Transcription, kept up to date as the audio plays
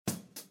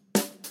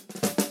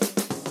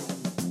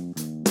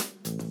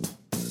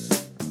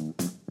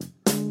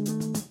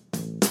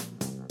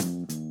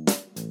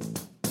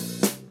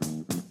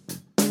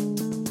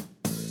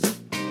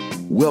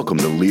Welcome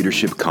to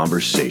Leadership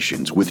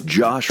Conversations with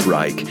Josh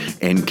Reich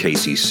and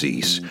Casey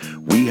Cease.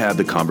 We have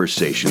the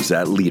conversations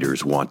that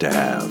leaders want to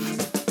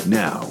have.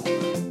 Now,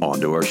 on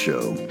to our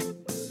show.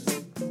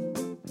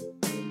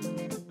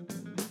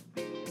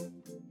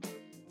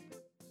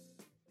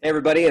 Hey,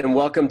 everybody, and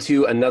welcome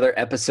to another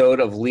episode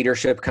of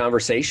Leadership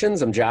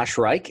Conversations. I'm Josh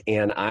Reich,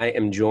 and I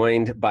am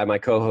joined by my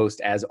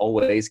co-host, as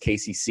always,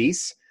 Casey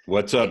Cease.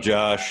 What's up,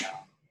 Josh?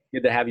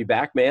 Good to have you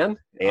back, man.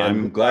 And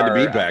I'm glad to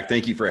be back.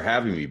 Thank you for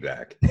having me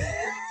back.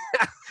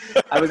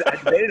 I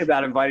debated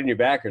about inviting you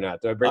back or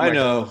not. Do I bring? I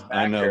know,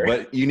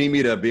 but you need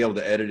me to be able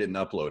to edit it and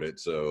upload it.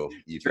 So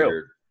you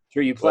figured.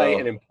 True. You play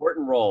an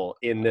important role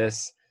in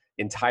this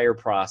entire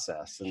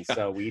process, and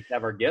so we each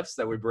have our gifts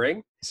that we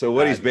bring. So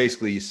what he's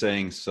basically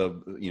saying,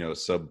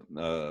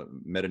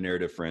 meta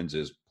narrative friends,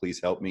 is please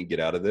help me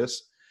get out of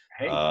this.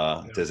 Hey,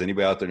 does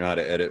anybody out there know how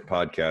to edit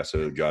podcasts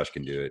so Josh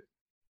can do it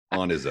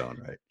on his own,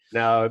 right?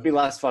 No, it'd be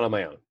less fun on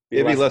my own.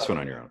 It'd be less fun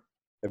on your own.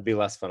 It'd be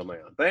less fun on my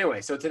own. But anyway,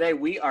 so today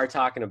we are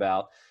talking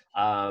about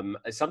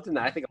something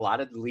that I think a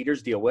lot of the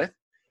leaders deal with.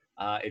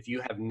 If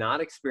you have not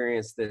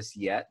experienced this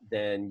yet,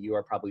 then you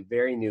are probably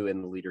very new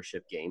in the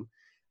leadership game.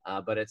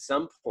 But at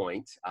some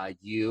point,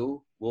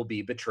 you will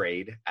be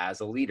betrayed as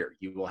a leader.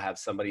 You will have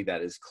somebody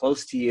that is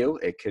close to you.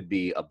 It could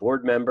be a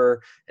board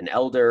member, an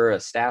elder, a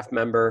staff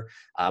member.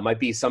 Might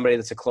be somebody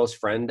that's a close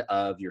friend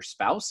of your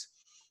spouse.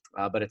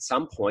 But at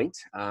some point,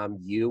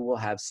 you will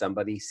have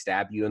somebody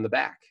stab you in the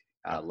back,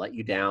 let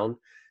you down,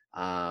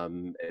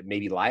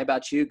 maybe lie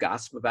about you,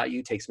 gossip about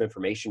you, take some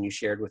information you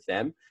shared with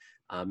them,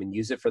 and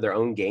use it for their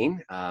own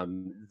gain.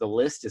 The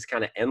list is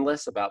kind of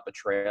endless about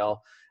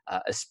betrayal,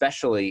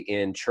 especially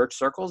in church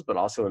circles, but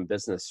also in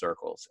business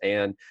circles.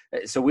 And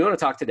so we want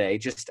to talk today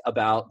just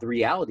about the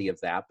reality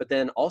of that, but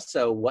then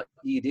also what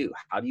do you do?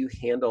 How do you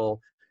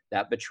handle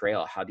that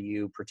betrayal? How do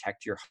you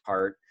protect your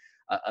heart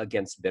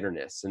against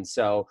bitterness? And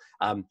so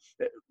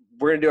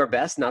we're going to do our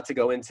best not to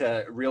go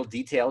into real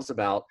details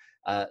about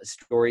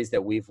stories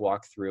that we've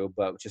walked through,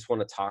 but just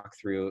want to talk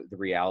through the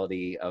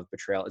reality of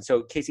betrayal. And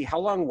so, Casey, how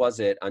long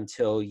was it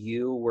until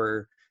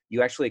you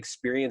actually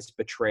experienced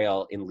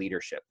betrayal in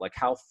leadership? Like,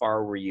 how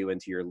far were you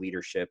into your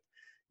leadership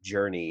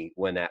journey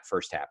when that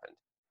first happened?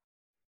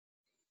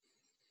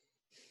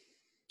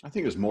 I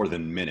think it was more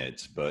than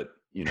minutes, but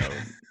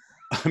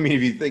I mean,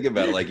 if you think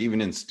about it, like even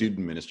in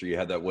student ministry, you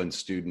had that one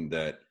student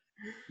that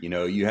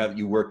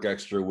you work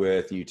extra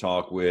with, and you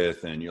talk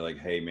with, and you're like,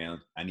 hey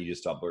man, I need you to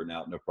stop blurting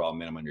out. No problem,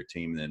 man. I'm on your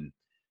team. Then,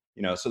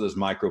 so those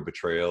micro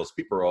betrayals,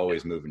 people are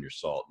always moving your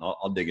salt. And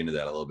I'll dig into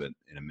that a little bit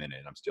in a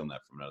minute. I'm stealing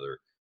that from another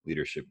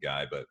leadership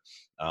guy, but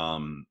I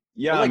mean,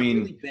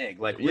 really big,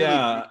 big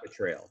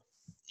betrayal.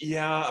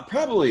 Yeah.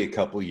 Probably a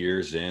couple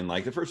years in,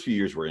 like the first few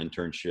years were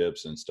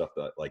internships and stuff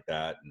like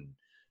that. And,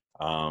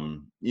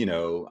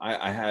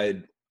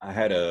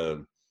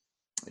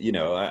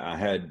 I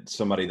had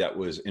somebody that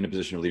was in a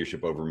position of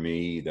leadership over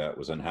me that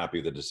was unhappy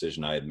with the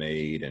decision I had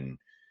made. And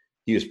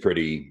he was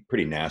pretty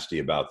nasty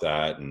about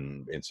that.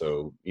 And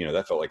so,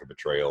 that felt like a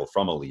betrayal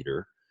from a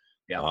leader.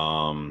 Yeah.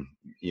 And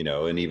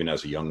even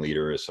as a young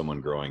leader, as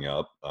someone growing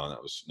up,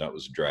 that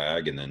was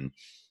drag. And then,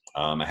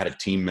 I had a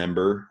team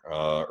member,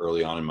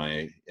 early on in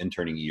my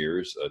interning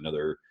years,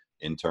 another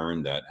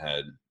intern that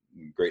had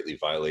greatly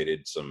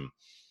violated some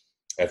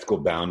ethical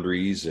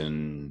boundaries,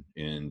 and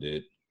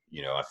it,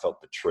 I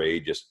felt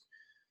betrayed. Just,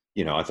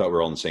 I thought we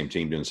were all on the same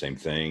team doing the same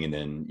thing. And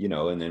then,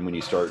 when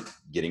you start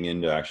getting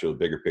into actual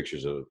bigger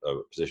pictures of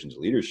positions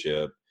of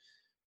leadership,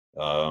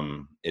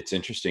 it's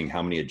interesting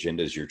how many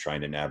agendas you're trying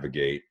to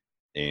navigate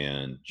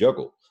and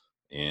juggle.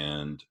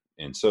 And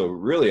so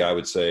really, I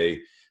would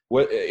say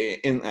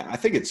and I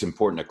think it's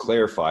important to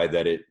clarify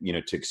that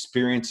to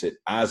experience it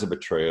as a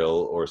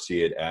betrayal or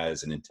see it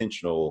as an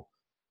intentional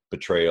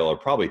betrayal are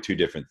probably two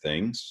different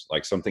things.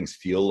 Like some things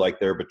feel like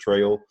they're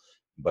betrayal,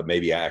 but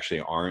maybe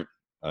actually aren't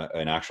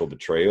an actual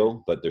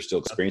betrayal, but they're still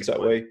experienced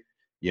that way,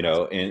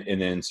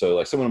 and then so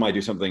like someone might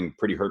do something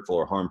pretty hurtful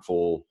or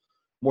harmful,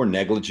 more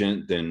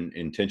negligent than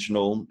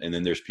intentional. And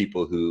then there's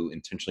people who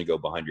intentionally go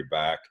behind your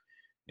back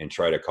and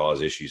try to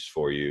cause issues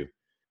for you.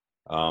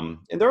 And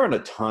there aren't a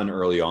ton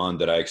early on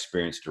that I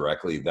experienced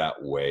directly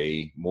that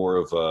way, more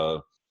of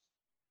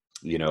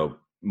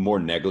more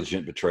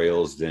negligent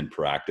betrayals than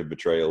proactive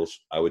betrayals,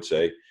 I would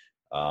say.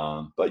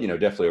 But,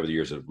 definitely over the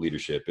years of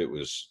leadership, it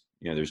was,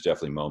 there's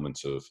definitely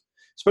moments of,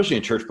 especially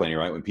in church planning,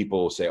 right? When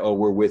people say, oh,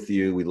 we're with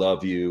you, we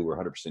love you, we're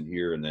 100%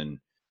 here. And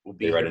then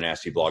they write a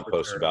nasty blog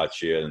post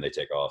about you and they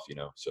take off,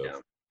 so. Yeah.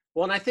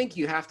 Well, and I think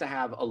you have to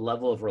have a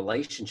level of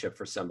relationship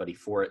for somebody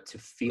for it to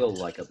feel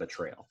like a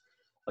betrayal.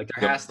 Like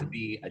there has to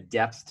be a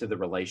depth to the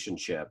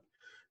relationship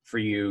for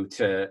you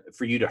to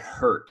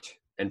hurt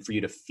and for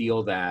you to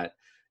feel that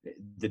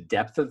the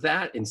depth of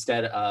that,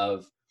 instead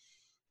of,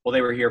 well,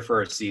 they were here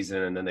for a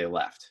season and then they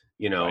left,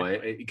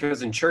 right.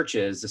 Because in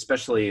churches,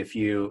 especially if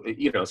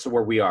so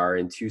where we are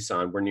in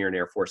Tucson, we're near an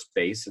Air Force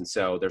base. And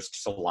so there's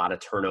just a lot of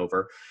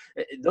turnover.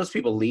 Those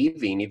people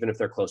leaving, even if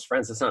they're close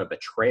friends, that's not a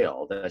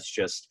betrayal. That's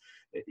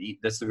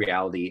the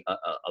reality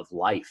of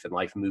life and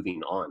life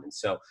moving on. And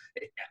so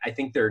I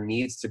think there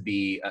needs to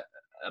be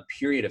a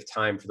period of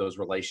time for those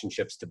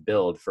relationships to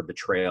build, for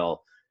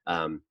betrayal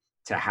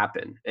to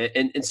happen.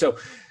 And so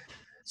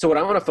what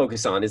I want to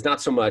focus on is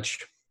not so much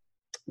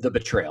the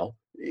betrayal,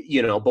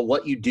 but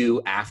what you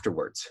do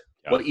afterwards,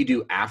 what you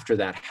do after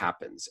that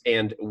happens.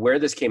 And where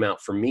this came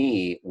out for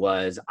me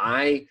was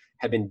I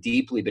had been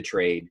deeply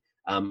betrayed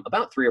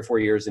about 3 or 4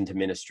 years into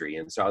ministry.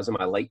 And so I was in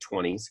my late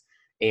 20s.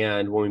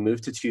 And when we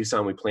moved to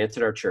Tucson, we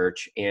planted our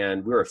church,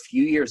 and we were a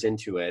few years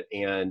into it.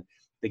 And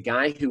the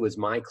guy who was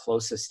my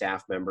closest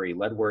staff member, he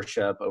led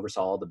worship,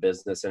 oversaw all the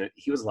business. And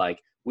he was like,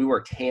 we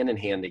worked hand in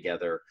hand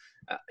together,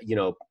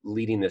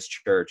 leading this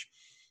church.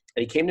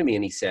 And he came to me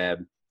and he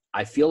said,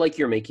 I feel like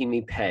you're making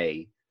me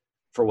pay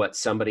for what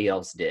somebody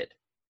else did.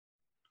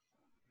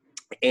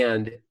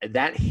 And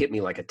that hit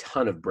me like a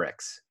ton of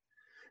bricks,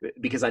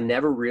 because I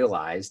never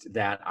realized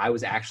that I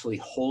was actually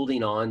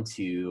holding on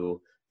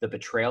to the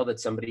betrayal that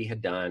somebody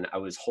had done. I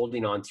was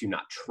holding on to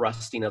not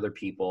trusting other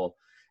people.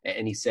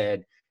 And he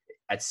said,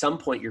 at some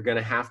point, you're going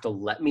to have to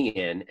let me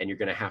in, and you're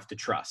going to have to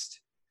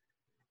trust.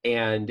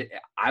 And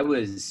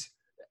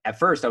at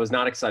first, I was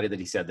not excited that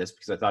he said this,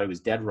 because I thought he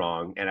was dead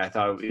wrong. And I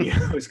thought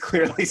it was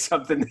clearly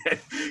something that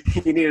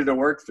he needed to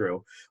work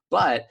through.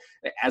 But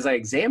as I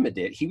examined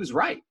it, he was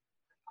right.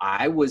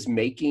 I was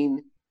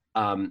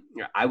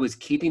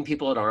keeping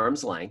people at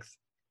arm's length.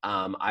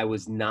 I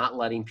was not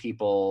letting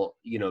people,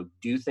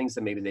 do things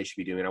that maybe they should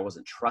be doing. I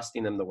wasn't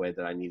trusting them the way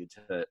that I needed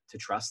to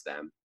trust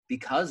them,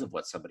 because of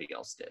what somebody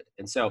else did.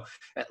 And so,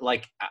 I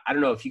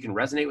don't know if you can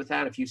resonate with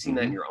that, if you've seen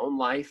that in your own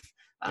life.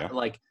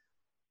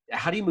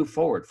 How do you move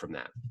forward from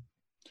that?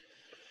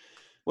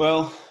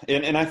 Well,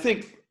 and I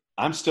think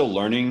I'm still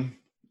learning,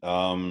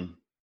 and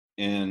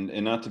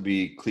not to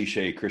be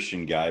cliche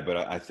Christian guy, but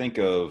I think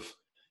of,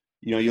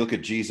 you look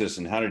at Jesus,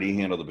 and how did he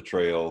handle the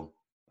betrayal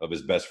of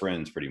his best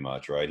friends? Pretty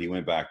much, right? He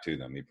went back to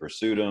them. He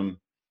pursued them.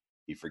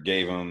 He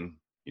forgave them.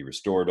 He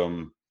restored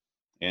them.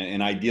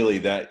 And ideally,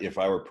 that if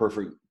I were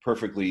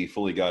perfectly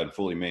fully God and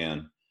fully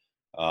man,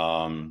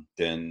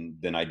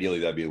 then ideally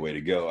that'd be the way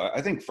to go.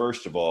 I think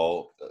first of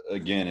all,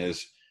 again,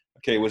 is,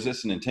 okay, was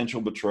this an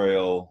intentional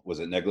betrayal? Was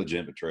it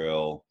negligent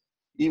betrayal?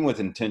 Even with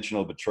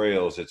intentional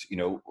betrayals, it's,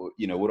 what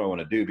do I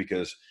want to do?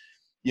 Because,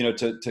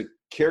 to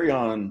carry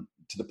on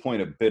to the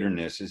point of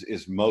bitterness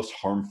is most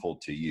harmful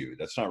to you.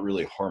 That's not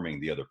really harming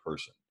the other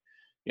person,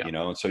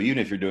 And so even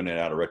if you're doing it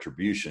out of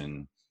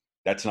retribution,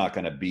 that's not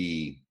going to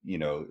be,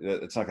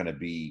 it's not going to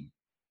be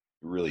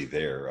really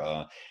there.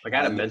 I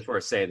had a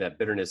mentor say that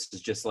bitterness is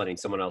just letting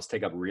someone else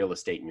take up real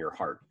estate in your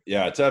heart.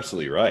 Yeah, it's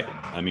absolutely right.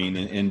 I mean,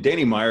 and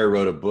Danny Meyer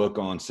wrote a book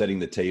on setting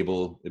the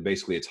table.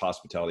 Basically, it's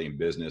hospitality and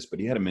business, but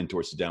he had a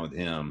mentor sit down with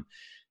him.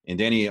 And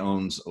Danny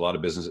owns a lot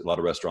of business, a lot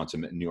of restaurants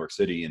in New York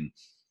City. And,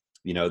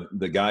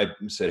 the guy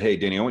said, hey,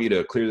 Danny, I want you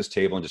to clear this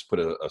table and just put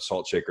a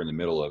salt shaker in the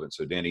middle of it.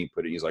 So Danny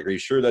he's like, are you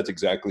sure that's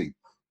exactly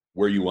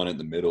where you want it in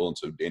the middle? And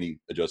so Danny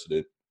adjusted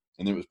it,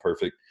 and then it was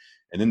perfect.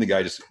 And then the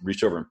guy just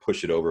reached over and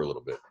pushed it over a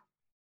little bit.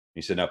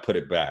 He said, now put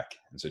it back.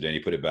 And so Danny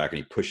put it back, and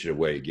he pushed it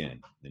away again.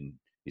 And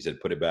he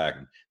said, put it back.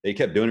 And they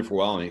kept doing it for a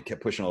while, and he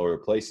kept pushing all over the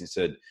place.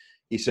 And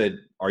he said,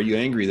 are you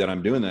angry that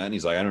I'm doing that? And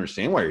he's like, I don't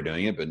understand why you're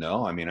doing it, but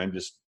no, I mean, I'm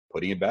just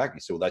putting it back. He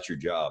said, well, that's your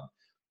job.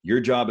 Your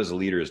job as a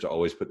leader is to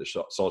always put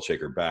the salt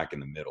shaker back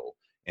in the middle.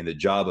 And the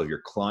job of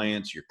your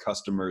clients, your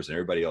customers, and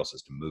everybody else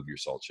is to move your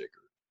salt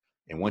shaker.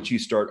 And once you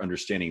start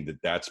understanding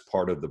that that's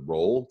part of the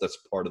role, that's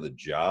part of the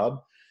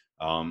job,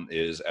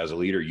 is as a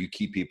leader, you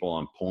keep people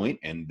on point,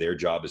 and their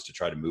job is to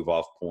try to move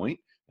off point.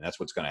 And that's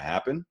what's going to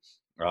happen.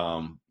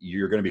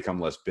 You're going to become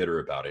less bitter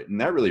about it. And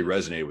that really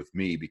resonated with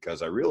me,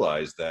 because I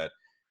realized that,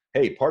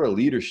 hey, part of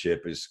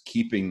leadership is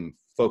keeping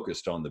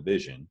focused on the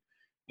vision,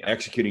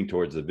 executing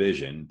towards the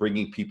vision,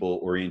 bringing people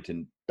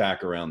oriented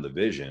back around the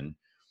vision.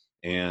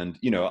 And,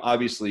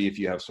 obviously, if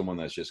you have someone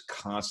that's just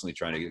constantly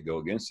trying to go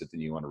against it,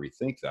 then you want to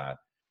rethink that.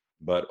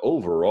 But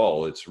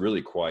overall, it's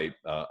really quite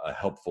a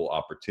helpful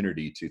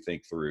opportunity to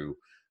think through,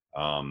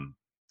 how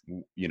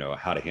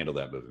to handle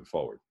that moving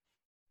forward.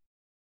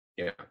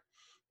 Yeah.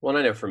 Well,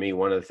 I know for me,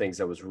 one of the things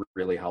that was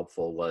really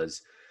helpful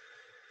was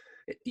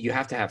you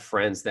have to have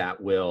friends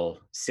that will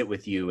sit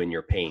with you in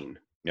your pain.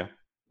 Yeah.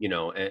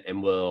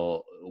 And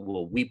will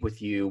weep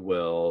with you,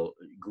 will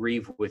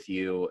grieve with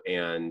you.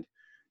 And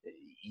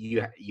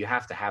you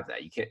have to have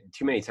that. You can't,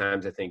 too many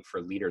times, I think,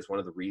 for leaders, one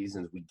of the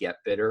reasons we get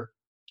bitter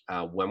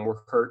when we're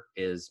hurt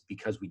is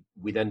because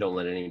we then don't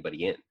let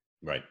anybody in,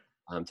 right?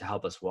 To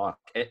help us walk.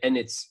 And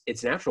it's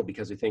natural,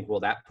 because we think,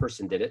 well, that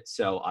person did it,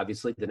 so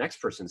obviously the next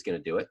person's going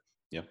to do it.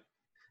 Yep.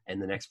 And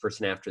the next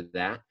person after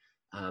that.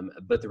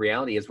 But the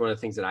reality is, one of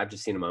the things that I've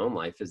just seen in my own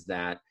life is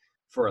that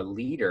for a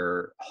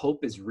leader,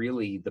 hope is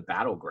really the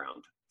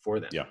battleground for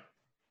them. Yeah.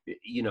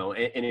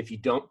 And if you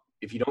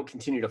don't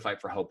continue to fight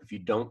for hope, if you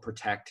don't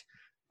protect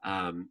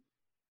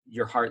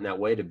your heart in that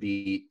way to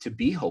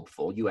be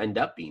hopeful, you end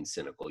up being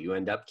cynical. You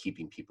end up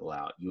keeping people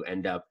out. You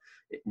end up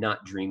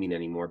not dreaming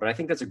anymore. But I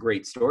think that's a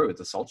great story with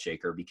the salt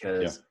shaker,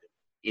 because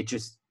it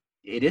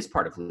is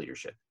part of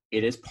leadership.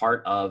 It is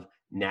part of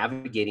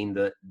navigating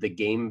the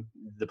game,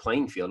 the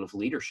playing field of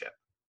leadership.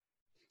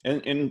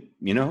 And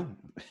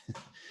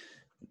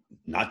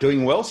not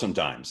doing well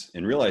sometimes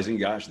and realizing,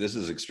 gosh, this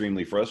is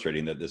extremely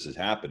frustrating that this is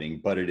happening,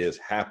 but it is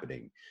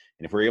happening.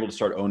 And if we're able to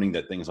start owning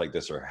that things like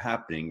this are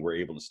happening, we're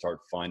able to start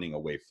finding a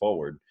way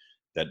forward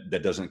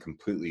that doesn't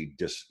completely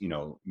just,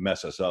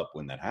 mess us up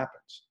when that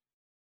happens.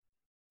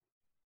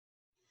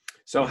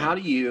 So how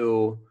do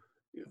you,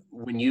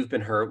 when you've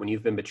been hurt, when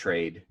you've been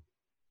betrayed,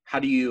 how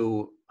do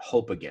you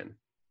hope again?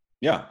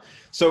 Yeah.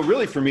 So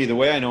really for me, the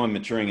way I know I'm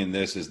maturing in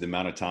this is the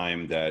amount of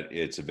time that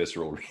it's a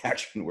visceral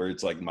reaction where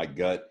it's like my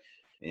gut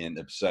and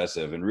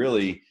obsessive. And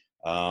really,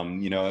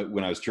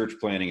 when I was church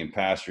planning and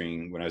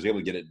pastoring, when I was able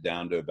to get it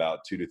down to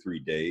about 2 to 3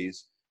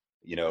 days,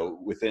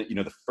 within,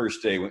 the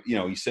first day,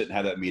 you sit and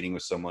have that meeting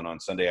with someone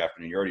on Sunday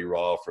afternoon, you're already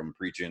raw from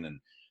preaching and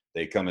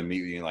they come and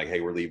meet you like,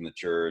 hey, we're leaving the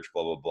church,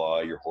 blah, blah, blah.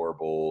 You're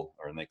horrible.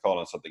 And they call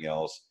on something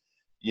else,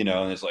 and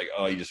it's like,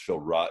 oh, you just feel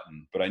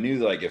rotten. But I knew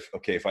like,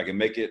 if I can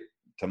make it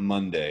to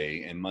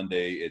Monday, and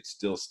Monday, it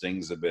still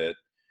stings a bit.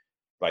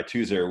 By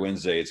Tuesday or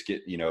Wednesday, it's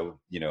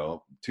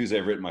Tuesday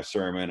I've written my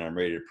sermon and I'm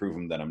ready to prove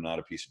them that I'm not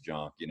a piece of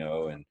junk,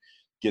 and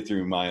get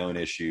through my own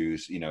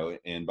issues,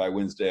 and by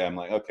Wednesday, I'm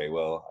like, okay,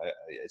 well,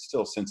 it's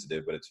still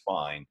sensitive, but it's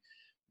fine.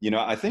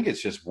 I think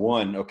it's just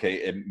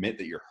admit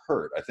that you're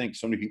hurt. I think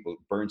so many people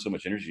burn so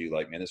much energy,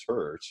 like, man, this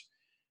hurts.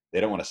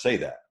 They don't want to say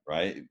that,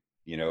 right?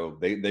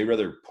 They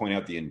rather point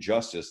out the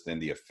injustice than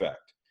the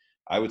effect.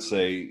 I would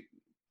say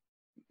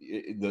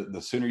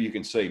the sooner you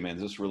can say, man,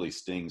 this really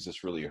stings,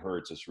 this really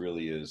hurts, this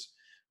really is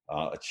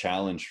a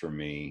challenge for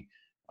me.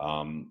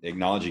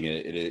 Acknowledging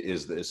it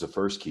is the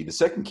first key. The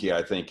second key,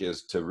 I think,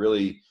 is to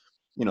really,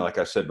 like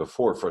I said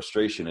before,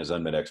 frustration is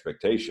unmet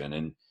expectation.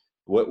 And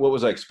what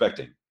was I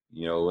expecting?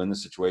 In the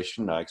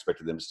situation, I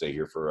expected them to stay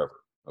here forever.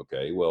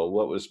 Okay, well,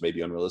 what was maybe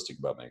unrealistic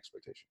about my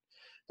expectation?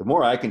 The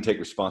more I can take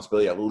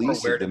responsibility, at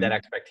least. Where did that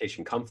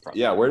expectation come from?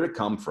 Yeah, where did it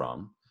come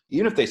from?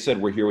 Even if they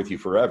said, we're here with you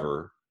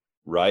forever,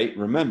 right?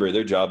 Remember,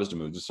 their job is to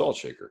move the salt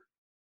shaker,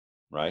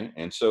 right?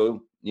 And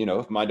so,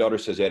 if my daughter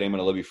says, Dad, I'm going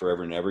to love you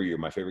forever and ever, you're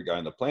my favorite guy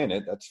on the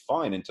planet, that's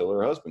fine until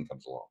her husband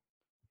comes along.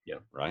 Yeah.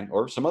 Right.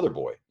 Or some other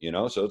boy,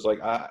 so it's like,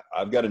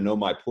 I've got to know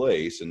my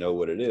place and know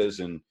what it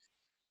is. And,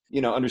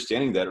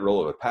 understanding that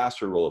role of a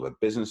pastor, role of a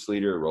business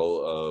leader,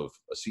 role of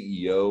a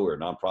CEO or a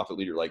nonprofit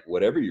leader, like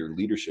whatever your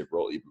leadership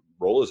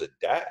role as a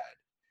dad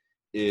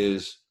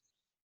is,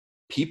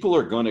 people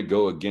are going to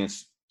go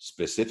against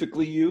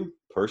specifically you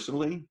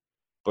personally,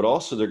 but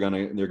also they're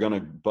going to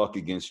buck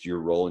against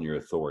your role and your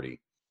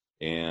authority.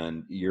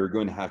 And you're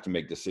going to have to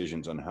make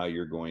decisions on how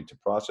you're going to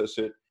process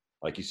it.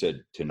 Like you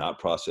said, to not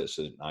process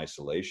it in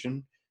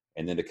isolation,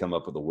 and then to come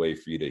up with a way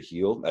for you to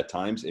heal. At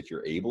times, if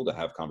you're able to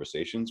have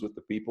conversations with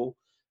the people,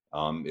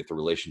 if the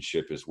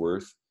relationship is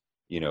worth,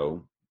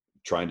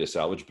 trying to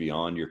salvage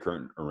beyond your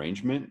current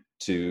arrangement,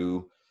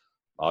 to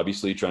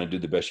obviously trying to do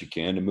the best you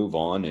can to move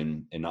on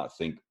and not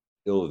think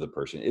ill of the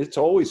person. It's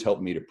always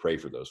helped me to pray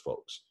for those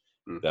folks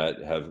that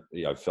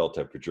I've felt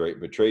have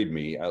betrayed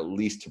me, at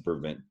least to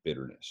prevent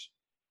bitterness.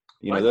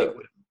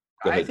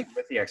 I think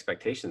with the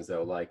expectations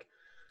though, like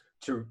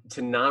to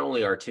not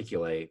only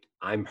articulate,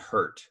 I'm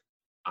hurt,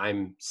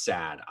 I'm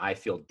sad, I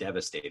feel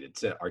devastated,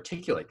 to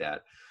articulate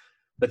that,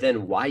 but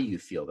then why you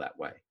feel that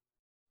way.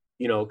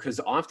 Because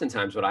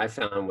oftentimes what I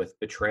found with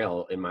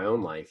betrayal in my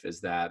own life is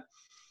that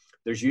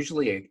there's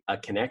usually a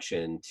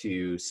connection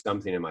to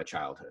something in my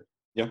childhood.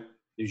 Yeah.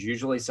 There's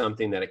usually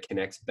something that it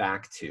connects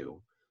back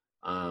to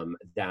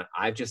that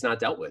I've just not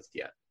dealt with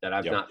yet, that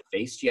I've not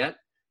faced yet.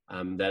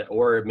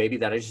 Or maybe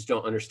that I just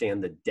don't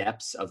understand the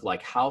depths of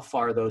like how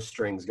far those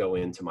strings go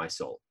into my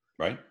soul.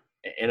 Right.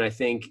 And I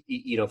think,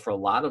 for a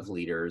lot of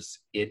leaders,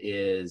 it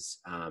is,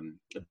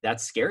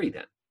 that's scary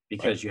then,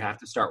 because you have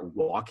to start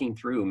walking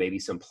through maybe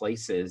some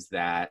places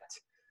that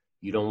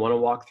you don't want to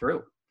walk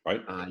through.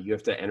 Right. You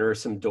have to enter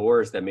some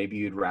doors that maybe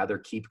you'd rather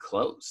keep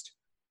closed.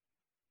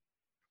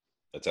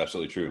 That's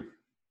absolutely true.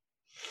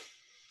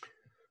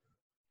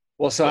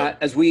 Well, so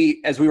as we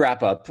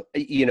wrap up,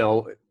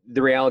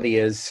 the reality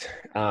is,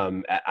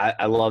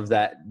 I love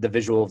that the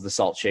visual of the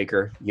salt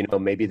shaker.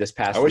 Maybe this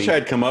past I wish week, I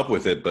had come up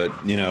with it, but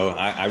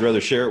I'd rather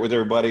share it with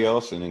everybody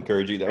else and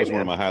encourage you. That was one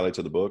of my highlights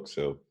of the book.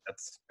 So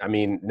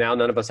now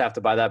none of us have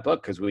to buy that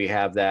book because we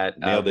have that.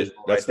 Nailed it.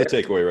 That's the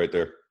takeaway right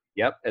there.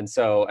 Yep. And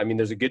so,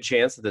 there's a good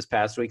chance that this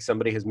past week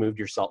somebody has moved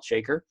your salt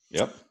shaker.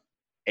 Yep.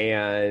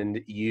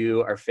 And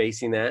you are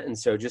facing that, and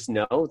so just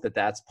know that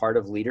that's part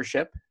of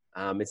leadership.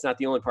 It's not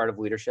the only part of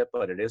leadership,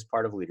 but it is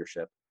part of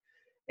leadership.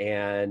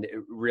 And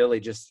really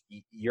just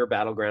your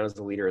battleground as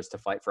a leader is to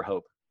fight for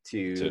hope,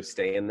 to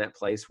stay in that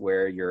place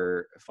where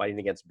you're fighting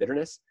against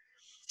bitterness,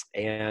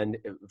 and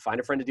find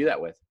a friend to do that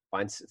with.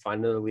 Find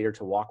another leader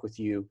to walk with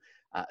you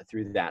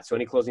through that. So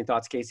any closing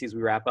thoughts, Casey, as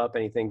we wrap up?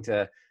 Anything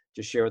to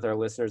just share with our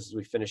listeners as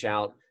we finish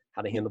out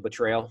how to handle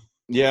betrayal?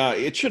 Yeah,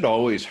 it should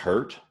always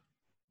hurt,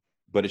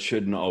 but it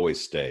shouldn't always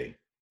stay.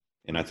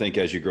 And I think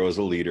as you grow as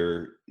a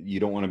leader, you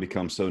don't want to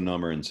become so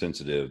numb or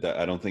insensitive.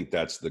 I don't think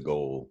that's the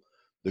goal.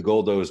 The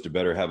goal, though, is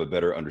to have a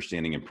better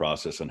understanding and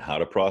process on how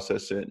to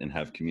process it and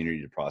have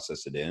community to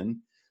process it in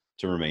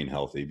to remain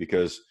healthy.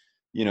 Because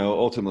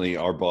ultimately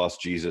our boss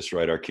Jesus,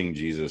 right, our King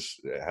Jesus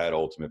had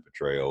ultimate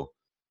betrayal,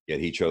 yet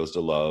he chose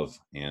to love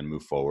and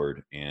move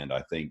forward. And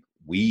I think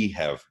we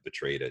have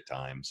betrayed at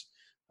times,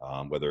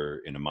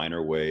 whether in a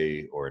minor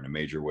way or in a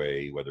major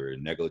way, whether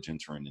in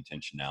negligence or in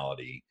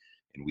intentionality,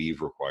 and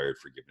we've required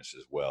forgiveness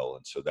as well.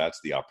 And so that's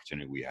the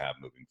opportunity we have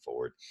moving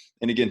forward.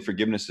 And again,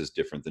 forgiveness is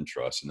different than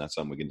trust, and that's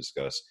something we can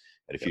discuss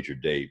at a future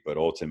date. But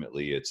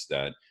ultimately, it's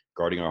that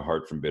guarding our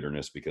heart from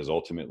bitterness, because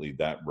ultimately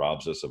that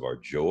robs us of our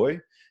joy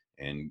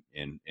and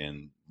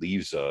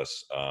leaves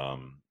us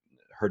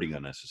hurting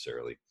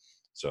unnecessarily.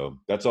 So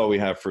that's all we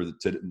have for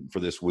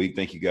this week.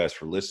 Thank you guys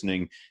for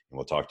listening, and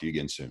we'll talk to you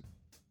again soon.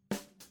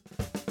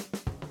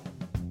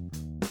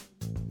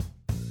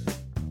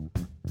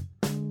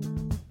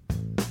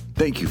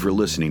 Thank you for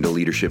listening to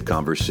Leadership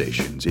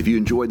Conversations. If you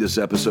enjoyed this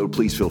episode,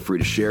 please feel free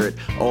to share it.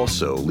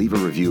 Also, leave a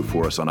review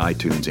for us on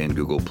iTunes and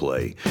Google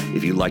Play.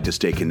 If you'd like to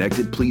stay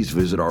connected, please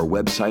visit our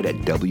website at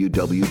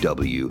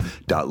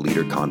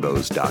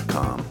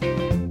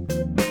www.leaderconvos.com.